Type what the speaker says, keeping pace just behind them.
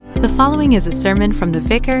The following is a sermon from the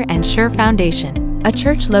Vicar and Sure Foundation, a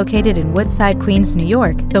church located in Woodside, Queens, New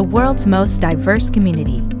York, the world's most diverse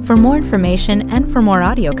community. For more information and for more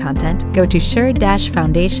audio content, go to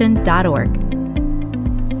sure-foundation.org.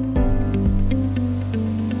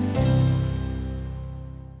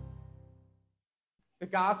 The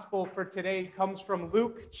gospel for today comes from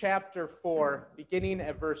Luke chapter 4, beginning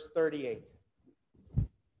at verse 38.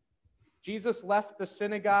 Jesus left the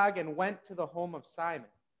synagogue and went to the home of Simon.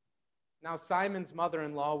 Now Simon's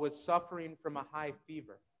mother-in-law was suffering from a high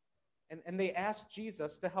fever, and they asked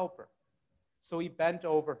Jesus to help her. So he bent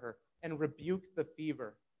over her and rebuked the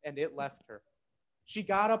fever, and it left her. She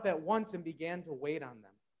got up at once and began to wait on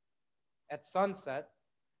them. At sunset,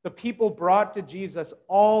 the people brought to Jesus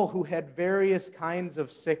all who had various kinds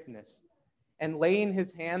of sickness, and laying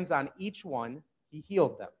his hands on each one, he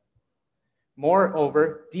healed them.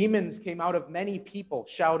 Moreover, demons came out of many people,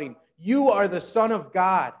 shouting, "You are the Son of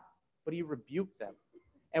God." But he rebuked them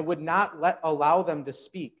and would not allow them to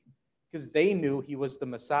speak, because they knew he was the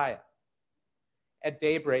Messiah. At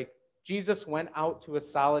daybreak, Jesus went out to a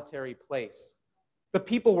solitary place. The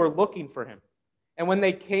people were looking for him, and when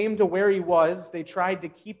they came to where he was, they tried to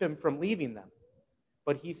keep him from leaving them.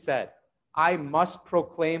 But he said, "I must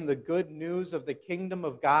proclaim the good news of the kingdom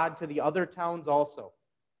of God to the other towns also,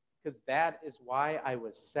 because that is why I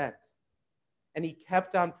was sent." And he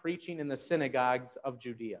kept on preaching in the synagogues of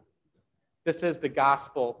Judea. This is the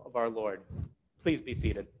gospel of our Lord. Please be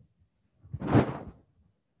seated.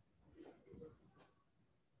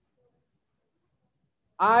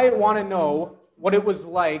 I want to know what it was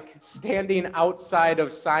like standing outside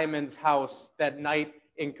of Simon's house that night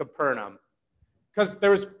in Capernaum, because there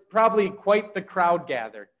was probably quite the crowd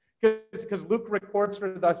gathered, because Luke records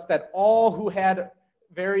for us that all who had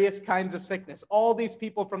various kinds of sickness, all these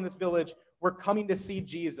people from this village were coming to see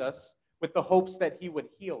Jesus with the hopes that he would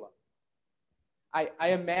heal them. I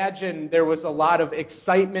imagine there was a lot of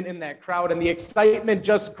excitement in that crowd, and the excitement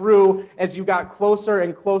just grew as you got closer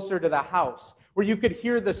and closer to the house, where you could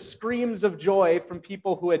hear the screams of joy from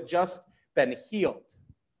people who had just been healed.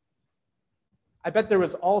 I bet there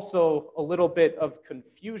was also a little bit of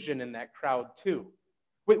confusion in that crowd too,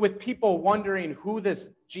 with people wondering who this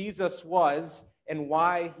Jesus was and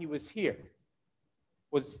why he was here.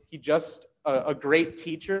 Was he just a great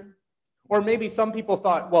teacher? Or maybe some people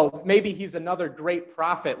thought, well, maybe he's another great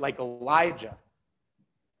prophet like Elijah.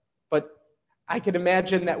 But I can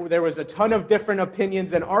imagine that there was a ton of different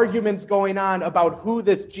opinions and arguments going on about who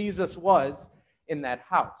this Jesus was in that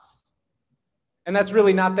house. And that's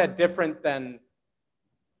really not that different than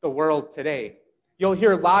the world today. You'll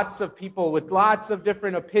hear lots of people with lots of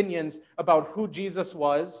different opinions about who Jesus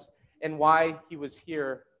was and why he was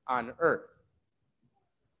here on earth.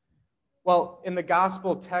 Well, in the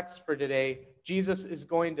gospel text for today, Jesus is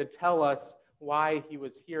going to tell us why he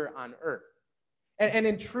was here on earth. And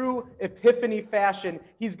in true epiphany fashion,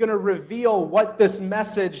 he's going to reveal what this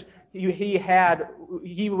message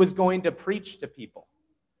he was going to preach to people.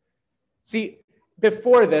 See,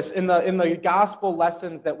 before this, in the gospel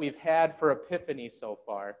lessons that we've had for Epiphany so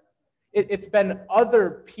far, it's been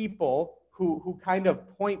other people who kind of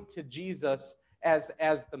point to Jesus as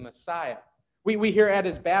the Messiah. We hear at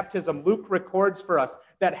his baptism, Luke records for us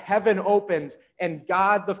that heaven opens and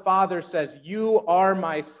God the Father says, "You are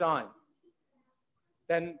my son."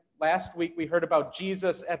 Then last week we heard about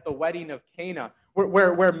Jesus at the wedding of Cana,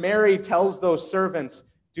 where Mary tells those servants,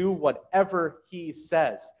 "Do whatever he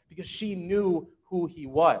says," because she knew who he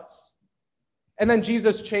was. And then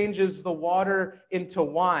Jesus changes the water into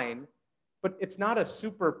wine, but it's not a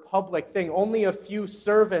super public thing. Only a few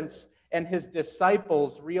servants and his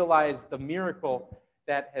disciples realize the miracle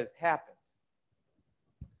that has happened.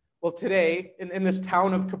 Well, today, in this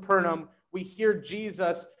town of Capernaum, we hear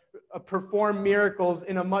Jesus perform miracles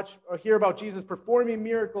hear about Jesus performing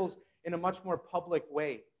miracles in a much more public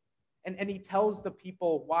way. And he tells the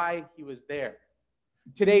people why he was there.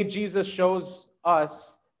 Today, Jesus shows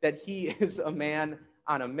us that he is a man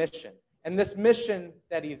on a mission. And this mission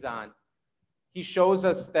that he's on, he shows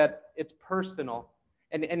us that it's personal.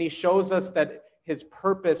 And he shows us that his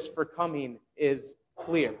purpose for coming is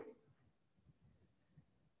clear.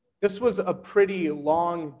 This was a pretty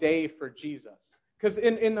long day for Jesus. Because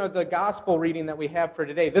in the gospel reading that we have for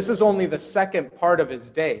today, this is only the second part of his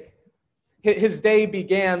day. His day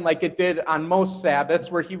began like it did on most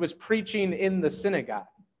Sabbaths, where he was preaching in the synagogue.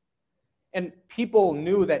 And people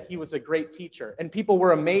knew that he was a great teacher. And people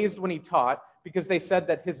were amazed when he taught because they said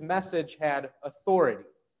that his message had authority.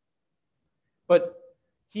 But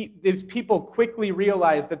these people quickly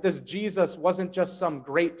realized that this Jesus wasn't just some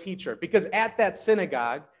great teacher, because at that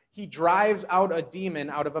synagogue, He drives out a demon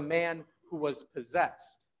out of a man who was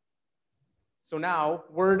possessed. So now,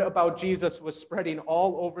 word about Jesus was spreading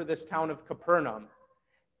all over this town of Capernaum.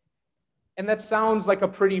 And that sounds like a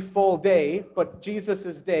pretty full day, but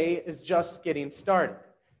Jesus' day is just getting started.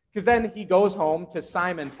 Because then he goes home to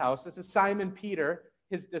Simon's house. This is Simon Peter,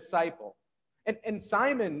 his disciple. And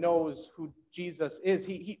Simon knows who Jesus is,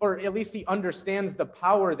 or at least he understands the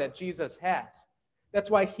power that Jesus has. That's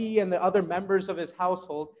why he and the other members of his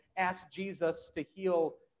household asked Jesus to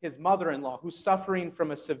heal his mother-in-law, who's suffering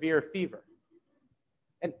from a severe fever.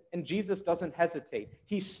 And Jesus doesn't hesitate.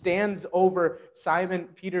 He stands over Simon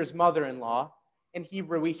Peter's mother-in-law, and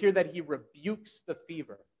we hear that he rebukes the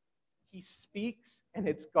fever. He speaks, and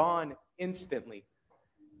it's gone instantly.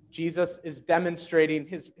 Jesus is demonstrating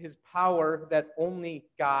his power that only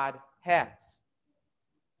God has.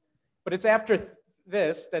 But it's after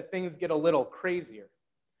this that things get a little crazier.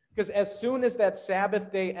 Because as soon as that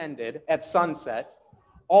Sabbath day ended at sunset,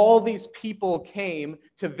 all these people came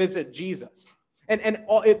to visit Jesus.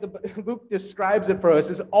 Luke describes it for us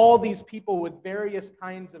as all these people with various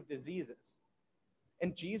kinds of diseases.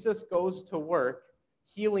 And Jesus goes to work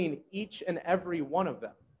healing each and every one of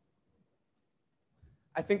them.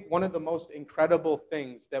 I think one of the most incredible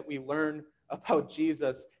things that we learn about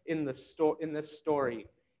Jesus in this story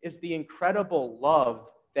is the incredible love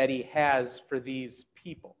that he has for these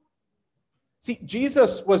people. See,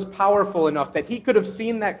 Jesus was powerful enough that he could have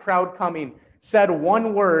seen that crowd coming, said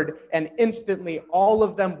one word, and instantly all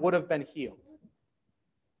of them would have been healed.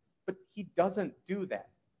 But he doesn't do that.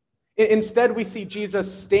 Instead, we see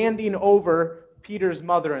Jesus standing over Peter's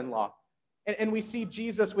mother-in-law. And we see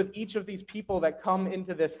Jesus with each of these people that come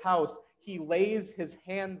into this house. He lays his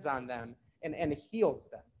hands on them and heals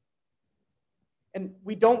them. And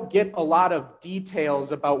we don't get a lot of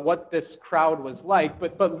details about what this crowd was like,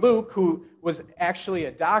 but Luke, who was actually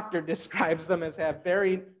a doctor, describes them as have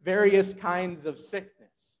various kinds of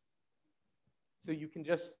sickness. So you can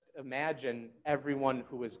just imagine everyone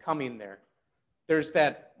who was coming there. There's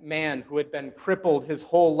that man who had been crippled his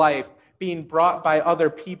whole life, being brought by other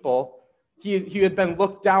people. He had been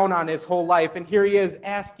looked down on his whole life, and here he is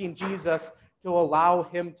asking Jesus to allow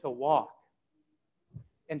him to walk.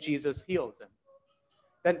 And Jesus heals him.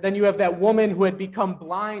 Then you have that woman who had become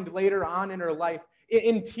blind later on in her life,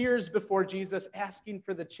 in tears before Jesus, asking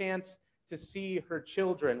for the chance to see her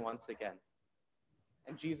children once again.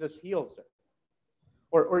 And Jesus heals her.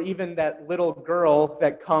 Or even that little girl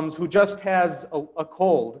that comes who just has a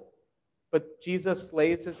cold, but Jesus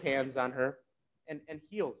lays his hands on her and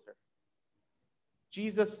heals her.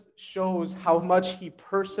 Jesus shows how much he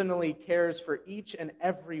personally cares for each and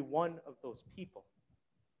every one of those people.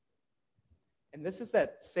 And this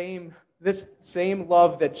same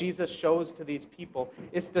love that Jesus shows to these people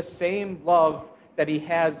is the same love that he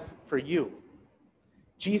has for you.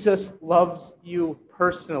 Jesus loves you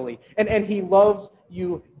personally, and he loves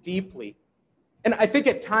you deeply. And I think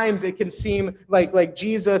at times it can seem like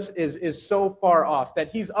Jesus is so far off,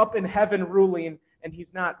 that he's up in heaven ruling, and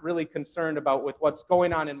he's not really concerned about with what's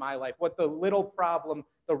going on in my life, what the little problem,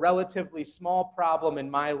 the relatively small problem in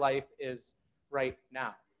my life is right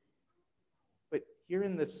now. But here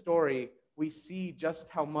in this story, we see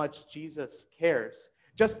just how much Jesus cares,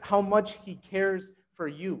 just how much he cares for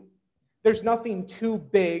you. There's nothing too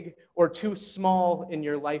big or too small in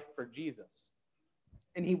your life for Jesus.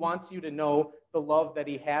 And he wants you to know the love that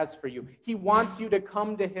he has for you. He wants you to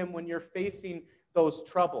come to him when you're facing those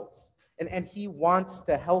troubles. And he wants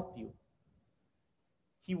to help you.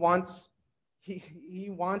 He wants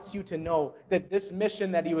you to know that this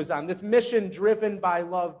mission that he was on, this mission driven by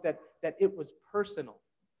love, that it was personal.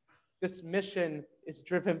 This mission is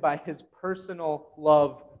driven by his personal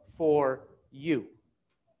love for you.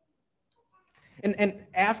 And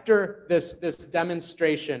after this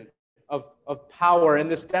demonstration of power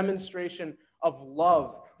and this demonstration of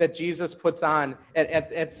love that Jesus puts on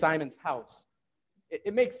at Simon's house,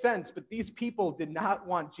 it makes sense, but these people did not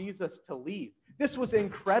want Jesus to leave. This was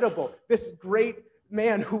incredible. This great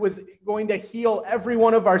man who was going to heal every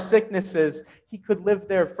one of our sicknesses, he could live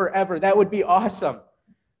there forever. That would be awesome.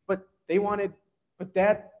 But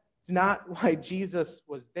that's not why Jesus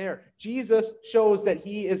was there. Jesus shows that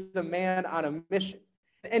he is the man on a mission.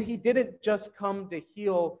 And he didn't just come to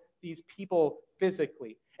heal these people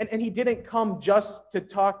physically. And he didn't come just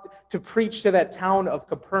to preach to that town of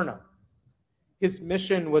Capernaum. His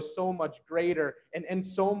mission was so much greater and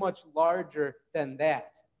so much larger than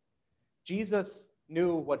that. Jesus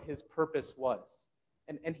knew what his purpose was.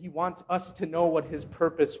 And he wants us to know what his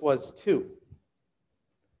purpose was too.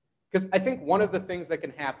 Because I think one of the things that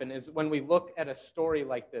can happen is when we look at a story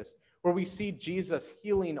like this, where we see Jesus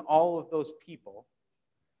healing all of those people,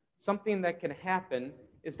 something that can happen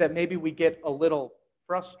is that maybe we get a little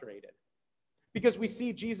frustrated. Because we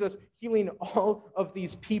see Jesus healing all of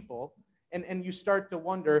these people, and you start to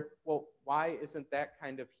wonder, well, why isn't that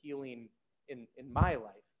kind of healing in my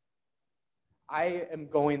life? I am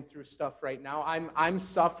going through stuff right now. I'm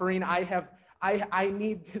suffering. I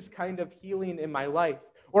need this kind of healing in my life.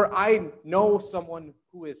 Or I know someone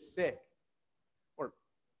who is sick. Or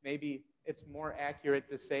maybe it's more accurate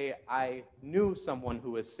to say I knew someone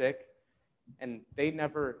who was sick and they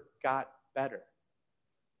never got better.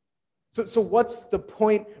 So what's the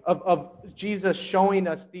point of Jesus showing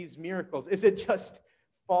us these miracles? Is it just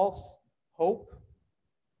false hope?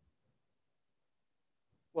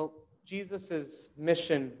 Well, Jesus'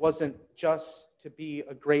 mission wasn't just to be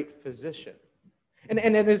a great physician. And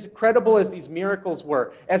as incredible as these miracles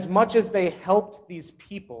were, as much as they helped these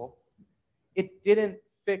people, it didn't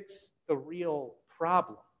fix the real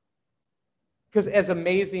problem. Because as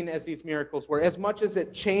amazing as these miracles were, as much as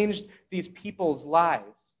it changed these people's lives,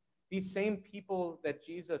 these same people that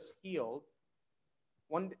Jesus healed,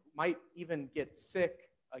 one might even get sick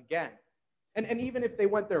again. And even if they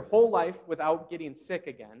went their whole life without getting sick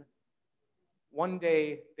again, one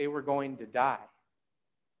day they were going to die.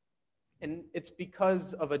 And it's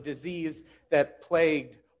because of a disease that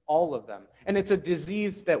plagued all of them. And it's a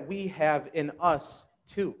disease that we have in us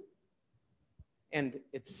too. And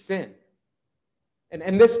it's sin.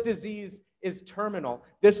 And this disease is terminal.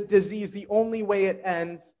 This disease, the only way it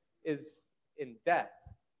ends is in death.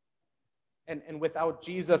 And without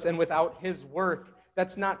Jesus and without his work,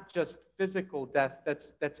 that's not just physical death,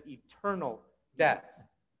 that's eternal death.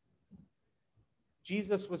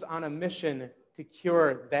 Jesus was on a mission to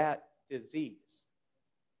cure that disease.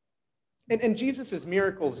 And Jesus'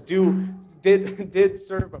 miracles did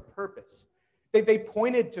serve a purpose. They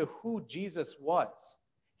pointed to who Jesus was.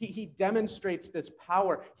 He demonstrates this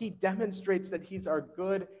power. He demonstrates that he's our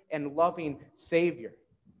good and loving Savior.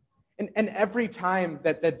 And every time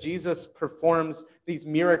that Jesus performs these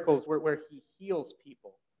miracles where he heals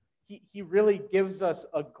people, he really gives us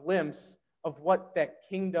a glimpse of what that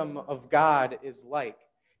kingdom of God is like.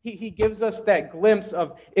 He gives us that glimpse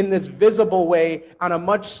of, in this visible way, on a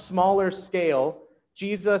much smaller scale,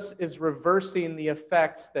 Jesus is reversing the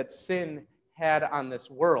effects that sin had on this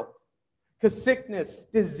world. Because sickness,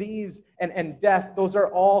 disease, and death, those are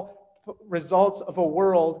all results of a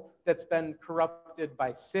world that's been corrupted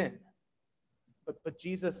by sin. But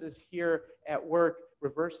Jesus is here at work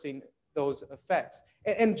reversing those effects.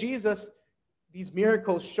 And Jesus, these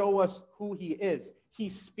miracles show us who he is. He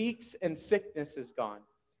speaks and sickness is gone.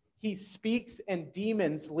 He speaks and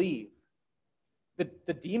demons leave.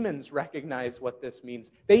 The demons recognize what this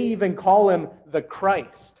means. They even call him the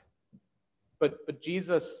Christ. But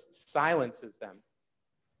Jesus silences them.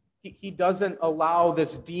 He doesn't allow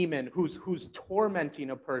this demon who's tormenting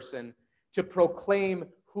a person to proclaim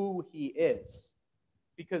who he is.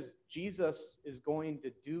 Because Jesus is going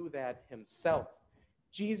to do that himself.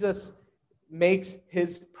 Jesus makes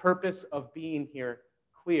his purpose of being here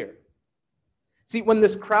clear. See, when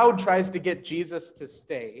this crowd tries to get Jesus to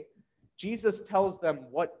stay, Jesus tells them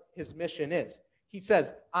what his mission is. He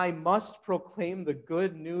says, I must proclaim the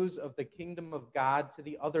good news of the kingdom of God to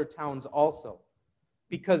the other towns also,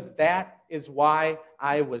 because that is why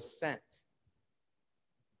I was sent.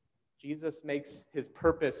 Jesus makes his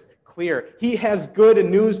purpose clear. He has good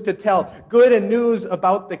news to tell, good news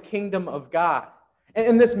about the kingdom of God.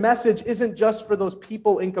 And this message isn't just for those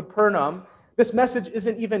people in Capernaum. This message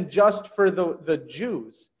isn't even just for the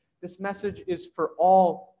Jews. This message is for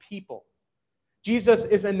all people. Jesus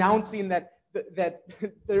is announcing that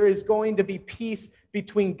there is going to be peace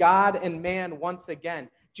between God and man once again.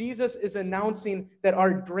 Jesus is announcing that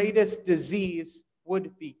our greatest disease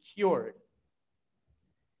would be cured.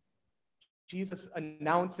 Jesus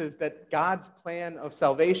announces that God's plan of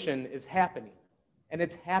salvation is happening, and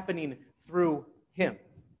it's happening through him.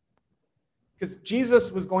 Because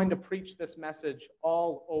Jesus was going to preach this message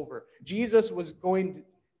all over. Jesus was going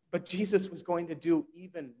to do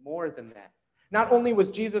even more than that. Not only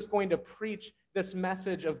was Jesus going to preach this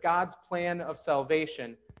message of God's plan of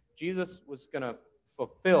salvation, Jesus was going to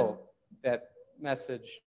fulfill that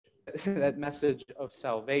message of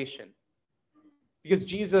salvation. Because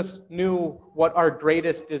Jesus knew what our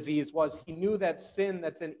greatest disease was. He knew that sin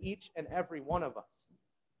that's in each and every one of us.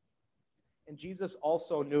 And Jesus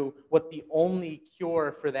also knew what the only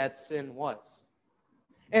cure for that sin was.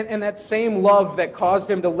 And that same love that caused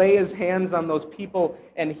him to lay his hands on those people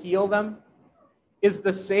and heal them is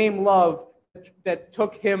the same love that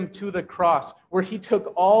took him to the cross, where he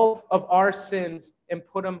took all of our sins and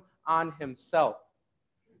put them on himself.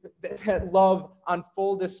 That love on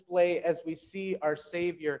full display as we see our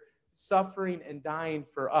Savior suffering and dying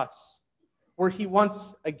for us. Where he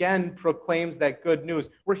once again proclaims that good news,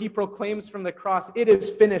 where he proclaims from the cross, "It is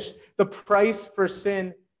finished. The price for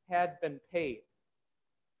sin had been paid."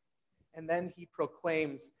 And then he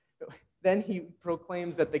proclaims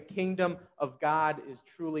that the kingdom of God is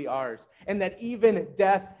truly ours, and that even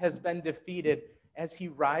death has been defeated as he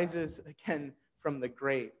rises again from the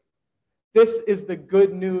grave. This is the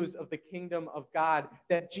good news of the kingdom of God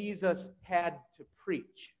that Jesus had to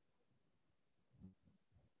preach.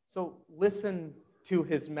 So listen to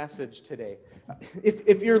his message today.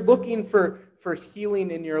 If you're looking for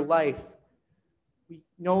healing in your life, we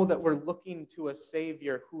know that we're looking to a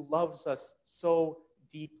Savior who loves us so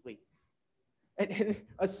deeply. And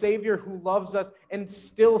a Savior who loves us and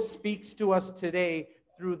still speaks to us today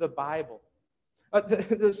through the Bible.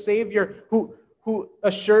 The Savior who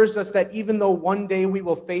assures us that even though one day we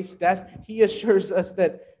will face death, he assures us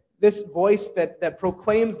that this voice that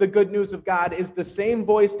proclaims the good news of God is the same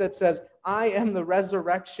voice that says, "I am the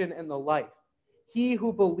resurrection and the life. He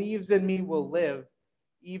who believes in me will live,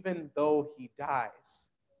 even though he dies."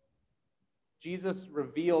 Jesus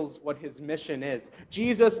reveals what his mission is.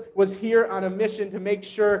 Jesus was here on a mission to make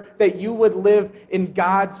sure that you would live in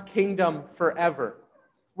God's kingdom forever,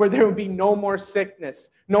 where there would be no more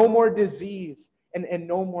sickness, no more disease, and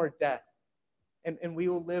no more death. And we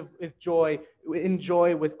will live with joy, in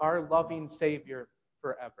joy with our loving Savior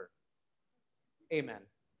forever. Amen.